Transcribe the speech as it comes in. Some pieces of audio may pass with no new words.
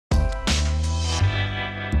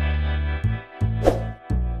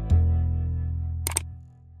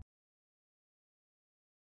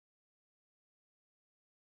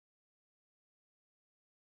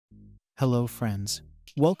Hello friends,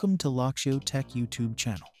 welcome to Lakshyo Tech YouTube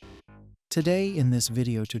channel. Today in this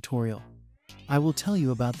video tutorial, I will tell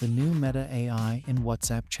you about the new Meta AI in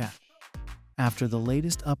WhatsApp chat. After the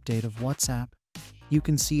latest update of WhatsApp, you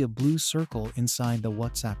can see a blue circle inside the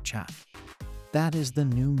WhatsApp chat. That is the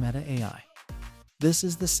new Meta AI. This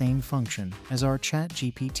is the same function as our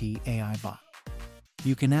ChatGPT AI bot.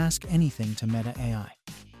 You can ask anything to Meta AI.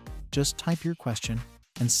 Just type your question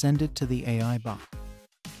and send it to the AI bot.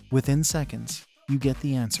 Within seconds, you get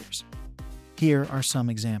the answers. Here are some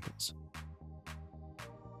examples.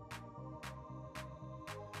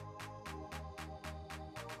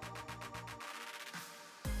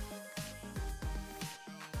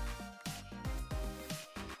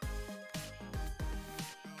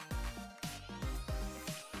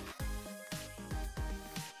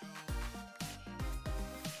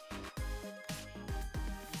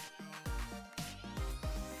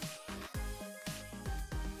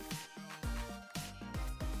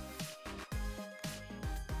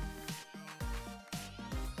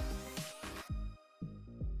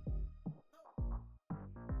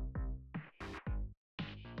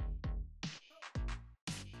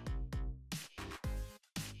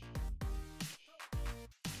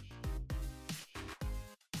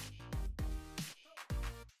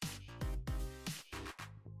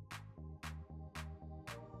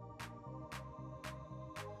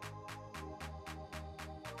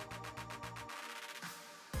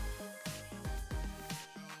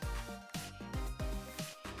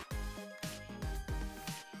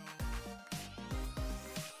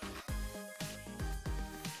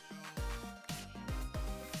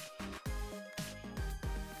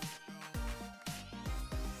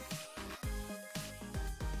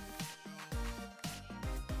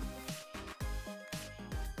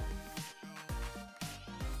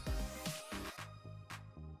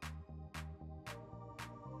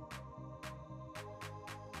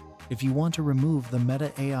 If you want to remove the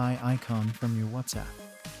Meta AI icon from your WhatsApp,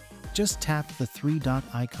 just tap the three-dot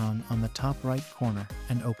icon on the top right corner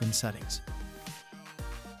and open Settings.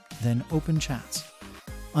 Then open Chats.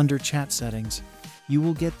 Under Chat Settings, you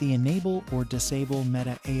will get the Enable or Disable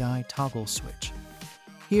Meta AI toggle switch.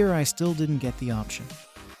 Here I still didn't get the option.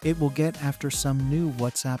 It will get after some new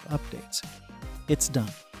WhatsApp updates. It's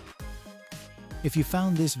done. If you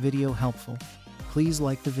found this video helpful, please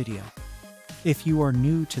like the video. If you are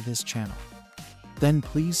new to this channel, then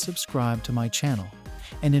please subscribe to my channel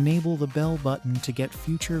and enable the bell button to get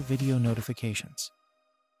future video notifications.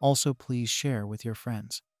 Also, please share with your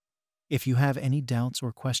friends. If you have any doubts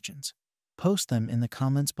or questions, post them in the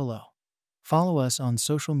comments below. Follow us on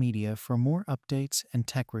social media for more updates and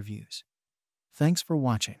tech reviews. Thanks for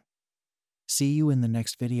watching. See you in the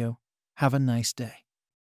next video. Have a nice day.